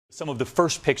Some of the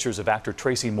first pictures of actor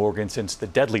Tracy Morgan since the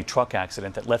deadly truck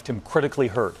accident that left him critically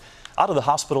hurt. Out of the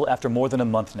hospital after more than a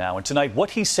month now. And tonight,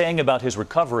 what he's saying about his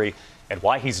recovery and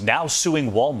why he's now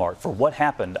suing Walmart for what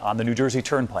happened on the New Jersey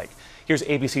Turnpike. Here's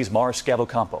ABC's Mara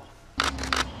Scavocampo.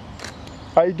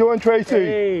 How you doing, Tracy?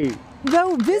 Hey.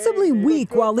 Though visibly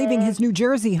weak while leaving his New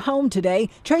Jersey home today,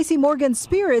 Tracy Morgan's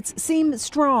spirits seem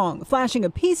strong, flashing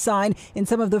a peace sign in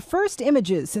some of the first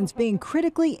images since being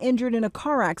critically injured in a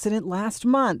car accident last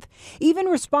month, even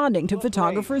responding to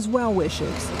photographers' well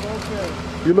wishes.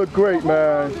 You look great,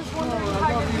 man.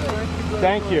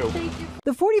 Thank you.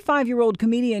 The 45-year-old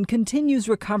comedian continues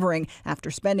recovering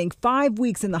after spending 5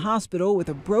 weeks in the hospital with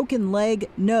a broken leg,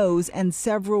 nose, and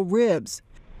several ribs.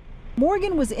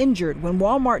 Morgan was injured when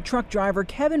Walmart truck driver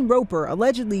Kevin Roper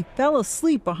allegedly fell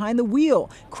asleep behind the wheel,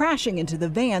 crashing into the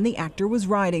van the actor was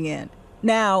riding in.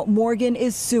 Now, Morgan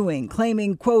is suing,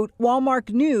 claiming, quote,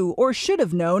 Walmart knew or should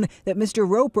have known that Mr.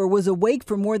 Roper was awake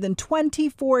for more than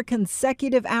 24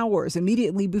 consecutive hours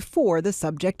immediately before the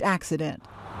subject accident.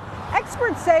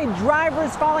 Experts say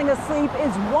drivers falling asleep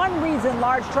is one reason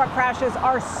large truck crashes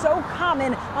are so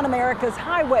common on America's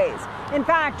highways. In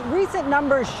fact, recent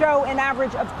numbers show an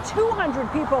average of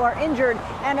 200 people are injured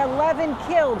and 11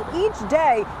 killed each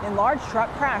day in large truck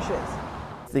crashes.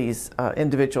 These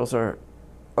individuals are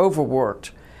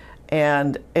overworked,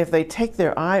 and if they take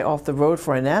their eye off the road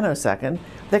for a nanosecond,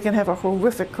 they can have a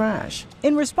horrific crash.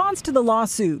 In response to the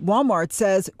lawsuit, Walmart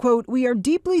says, quote, we are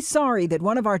deeply sorry that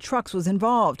one of our trucks was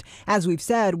involved. As we've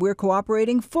said, we're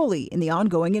cooperating fully in the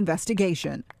ongoing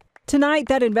investigation. Tonight,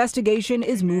 that investigation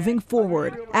is moving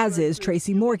forward, as is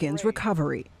Tracy Morgan's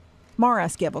recovery. Mara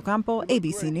Scavocampo,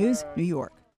 ABC News, New York.